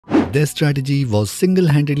This strategy was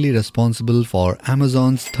single-handedly responsible for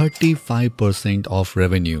Amazon's 35% of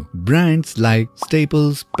revenue. Brands like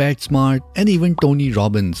Staples, PetSmart, and even Tony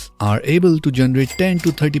Robbins are able to generate 10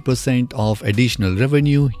 to 30% of additional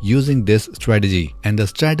revenue using this strategy. And the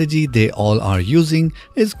strategy they all are using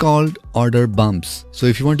is called order bumps. So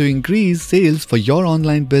if you want to increase sales for your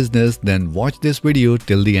online business, then watch this video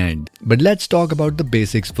till the end. But let's talk about the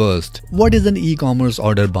basics first. What is an e-commerce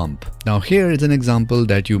order bump? Now here is an example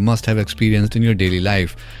that you must have experienced in your daily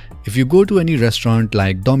life. If you go to any restaurant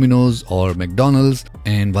like Domino's or McDonald's,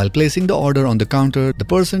 and while placing the order on the counter, the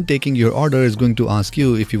person taking your order is going to ask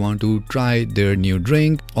you if you want to try their new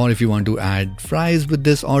drink, or if you want to add fries with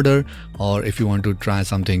this order, or if you want to try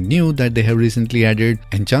something new that they have recently added.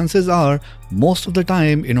 And chances are, most of the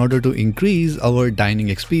time, in order to increase our dining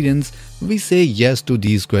experience, we say yes to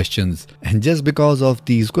these questions. And just because of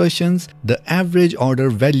these questions, the average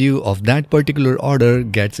order value of that particular order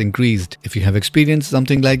gets increased. If you have experienced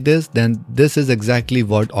something like this, then this is exactly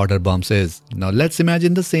what order bumps is. Now let's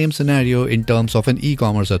imagine the same scenario in terms of an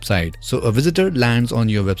e-commerce website. So a visitor lands on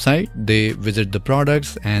your website, they visit the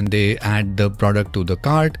products and they add the product to the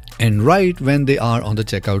cart, and right when they are on the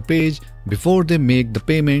checkout page, before they make the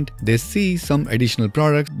payment, they see some additional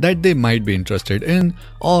products that they might be interested in,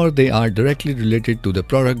 or they are directly related to the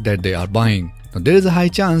product that they are buying. Now, there is a high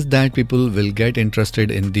chance that people will get interested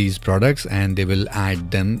in these products and they will add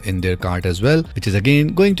them in their cart as well, which is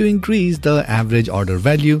again going to increase the average order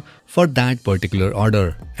value for that particular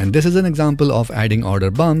order. And this is an example of adding order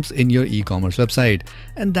bumps in your e-commerce website.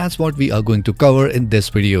 And that's what we are going to cover in this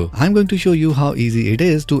video. I'm going to show you how easy it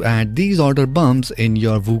is to add these order bumps in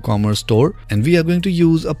your WooCommerce store. And we are going to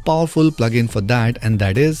use a powerful plugin for that, and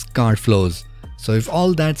that is CartFlows. So if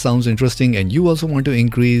all that sounds interesting and you also want to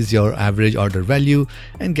increase your average order value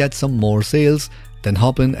and get some more sales, then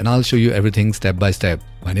hop in and I'll show you everything step by step.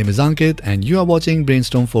 My name is Ankit and you are watching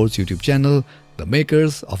Brainstorm 4's YouTube channel, the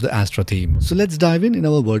makers of the Astra theme. So let's dive in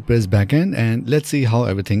our WordPress backend and let's see how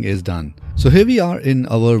everything is done. So here we are in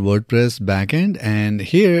our WordPress backend, and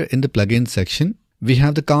here in the plugin section, we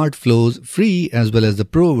have the CartFlows free as well as the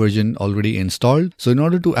pro version already installed. So in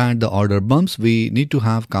order to add the order bumps, we need to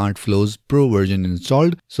have CartFlows pro version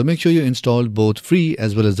installed. So make sure you install both free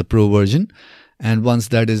as well as the pro version. And once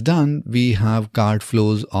that is done, we have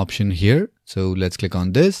CartFlows option here. So let's click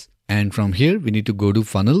on this. And from here, we need to go to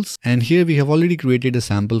funnels. And here we have already created a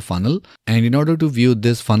sample funnel. And in order to view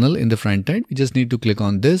this funnel in the front end, we just need to click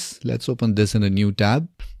on this. Let's open this in a new tab.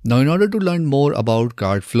 Now, in order to learn more about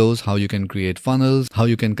CartFlows, how you can create funnels, how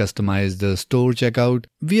you can customize the store checkout,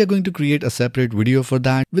 we are going to create a separate video for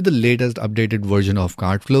that with the latest updated version of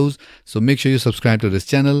CartFlows. So make sure you subscribe to this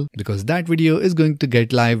channel because that video is going to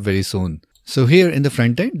get live very soon. So here in the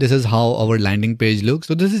front end, this is how our landing page looks.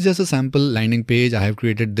 So this is just a sample landing page. I have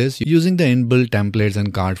created this using the inbuilt templates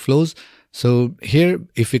and CartFlows. So here,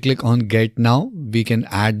 if we click on Get Now, we can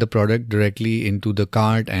add the product directly into the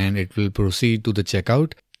cart and it will proceed to the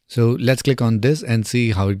checkout. So let's click on this and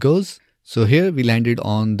see how it goes. So here we landed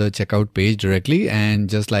on the checkout page directly, and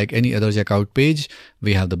just like any other checkout page,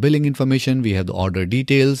 we have the billing information, we have the order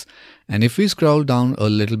details. And if we scroll down a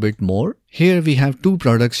little bit more, here we have two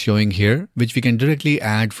products showing here, which we can directly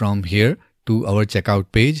add from here to our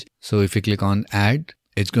checkout page. So if we click on add,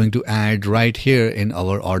 it's going to add right here in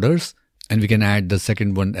our orders, and we can add the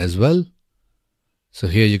second one as well. So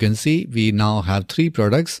here you can see we now have three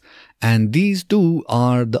products, and these two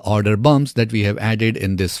are the order bumps that we have added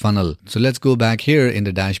in this funnel. So let's go back here in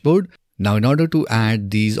the dashboard. Now, in order to add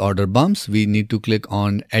these order bumps, we need to click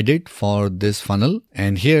on edit for this funnel.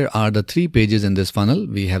 And here are the three pages in this funnel.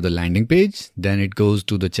 We have the landing page, then it goes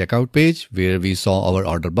to the checkout page where we saw our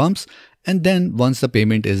order bumps. And then once the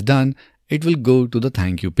payment is done, it will go to the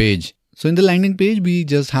thank you page. So in the landing page, we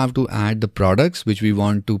just have to add the products which we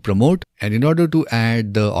want to promote. And in order to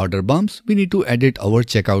add the order bumps, we need to edit our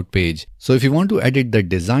checkout page. So if you want to edit the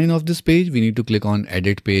design of this page, we need to click on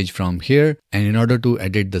edit page from here. And in order to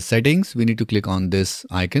edit the settings, we need to click on this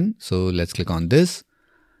icon. So let's click on this.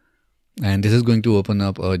 And this is going to open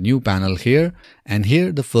up a new panel here. And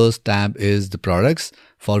here the first tab is the products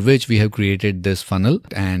for which we have created this funnel,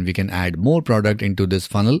 and we can add more product into this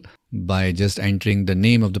funnel by just entering the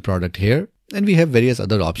name of the product here. And we have various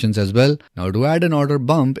other options as well. Now to add an order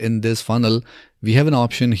bump in this funnel, we have an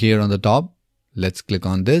option here on the top. Let's click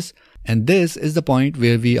on this. And this is the point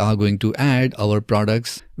where we are going to add our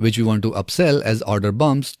products which we want to upsell as order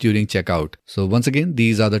bumps during checkout. So once again,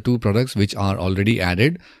 these are the two products which are already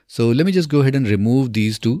added. So let me just go ahead and remove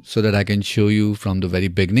these two so that I can show you from the very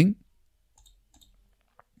beginning.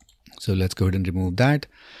 So let's go ahead and remove that.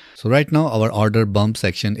 So right now our order bump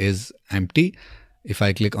section is empty. If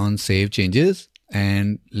I click on Save Changes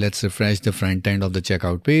and let's refresh the front end of the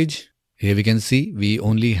checkout page, here we can see we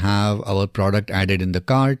only have our product added in the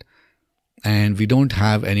cart and we don't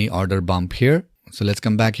have any order bump here. So let's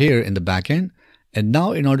come back here in the back end. And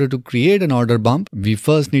now in order to create an order bump, we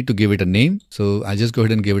first need to give it a name. So I'll just go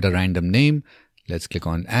ahead and give it a random name. Let's click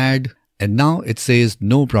on Add. And now it says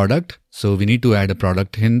no product. So we need to add a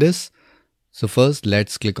product in this. So first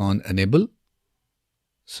let's click on Enable.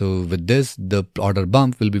 So with this, the order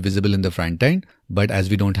bump will be visible in the front end, but as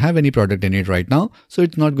we don't have any product in it right now, so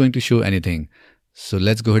it's not going to show anything. So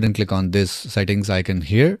let's go ahead and click on this settings icon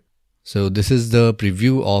here. So this is the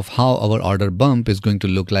preview of how our order bump is going to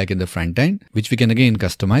look like in the front end, which we can again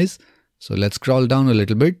customize. So let's scroll down a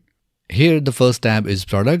little bit. Here the first tab is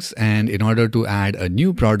products, and in order to add a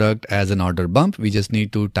new product as an order bump, we just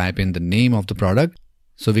need to type in the name of the product.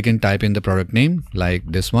 So we can type in the product name like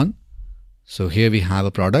this one. So here we have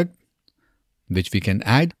a product which we can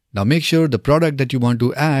add. Now make sure the product that you want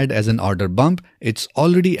to add as an order bump, it's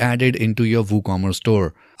already added into your WooCommerce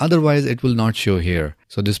store. Otherwise it will not show here.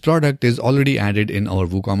 So this product is already added in our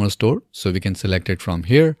WooCommerce store. So we can select it from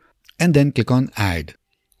here and then click on Add.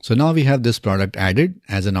 So now we have this product added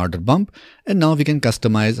as an order bump, and now we can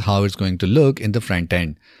customize how it's going to look in the front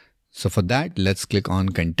end. So for that, let's click on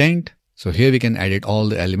Content. So here we can edit all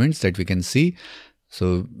the elements that we can see.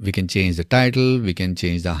 So we can change the title, we can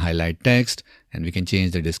change the highlight text, and we can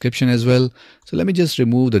change the description as well. So let me just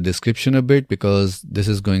remove the description a bit because this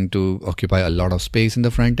is going to occupy a lot of space in the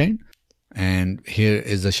front end. And here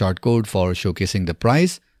is the shortcode for showcasing the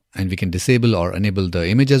price, and we can disable or enable the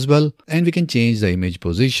image as well. And we can change the image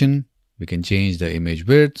position. We can change the image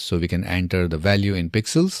width, so we can enter the value in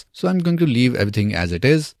pixels. So I'm going to leave everything as it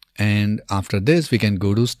is. And after this, we can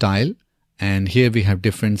go to Style. And here we have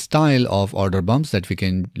different style of order bumps that we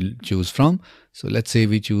can choose from. So let's say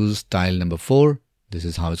we choose style number 4. This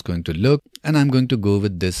is how it's going to look. And I'm going to go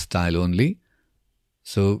with this style only.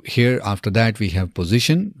 So here after that we have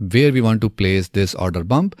position where we want to place this order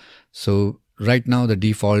bump. So right now the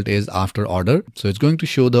default is after order. So it's going to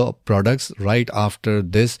show the products right after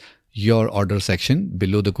this your order section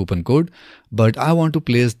below the coupon code. But I want to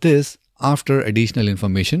place this after additional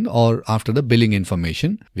information or after the billing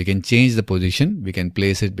information. We can change the position. We can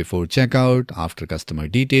place it before checkout, after customer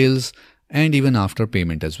details, and even after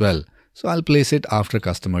payment as well. So I'll place it after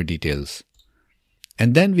customer details.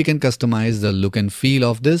 And then we can customize the look and feel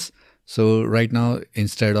of this. So right now,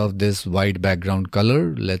 instead of this white background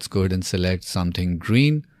color, let's go ahead and select something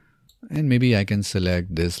green. And maybe I can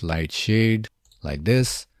select this light shade like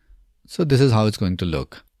this. So this is how it's going to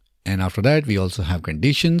look. And after that, we also have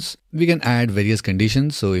conditions. We can add various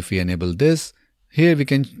conditions. So if we enable this, here we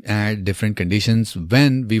can add different conditions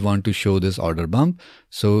when we want to show this order bump.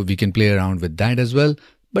 So we can play around with that as well.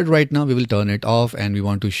 But right now we will turn it off and we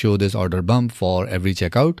want to show this order bump for every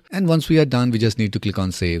checkout. And once we are done, we just need to click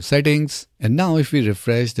on Save Settings. And now if we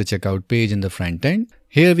refresh the checkout page in the front end,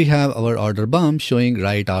 here we have our order bump showing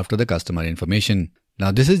right after the customer information.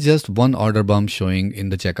 Now this is just one order bump showing in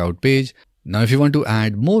the checkout page. Now, if you want to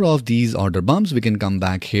add more of these order bumps, we can come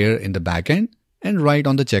back here in the backend and right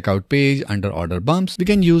on the checkout page under order bumps, we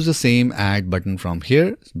can use the same add button from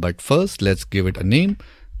here. But first, let's give it a name.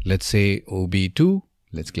 Let's say OB2.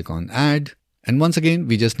 Let's click on add. And once again,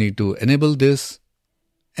 we just need to enable this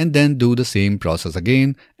and then do the same process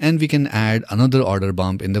again, and we can add another order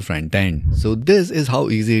bump in the front end. So this is how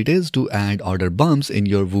easy it is to add order bumps in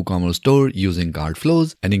your WooCommerce store using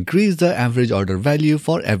CartFlows and increase the average order value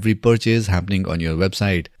for every purchase happening on your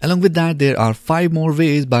website. Along with that, there are 5 more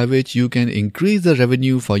ways by which you can increase the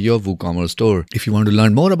revenue for your WooCommerce store. If you want to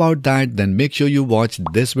learn more about that, then make sure you watch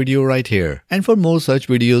this video right here. And for more such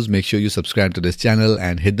videos, make sure you subscribe to this channel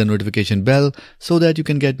and hit the notification bell so that you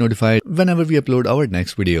can get notified whenever we upload our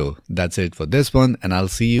next video. That's it for this one, and I'll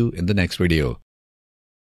see you in the next video.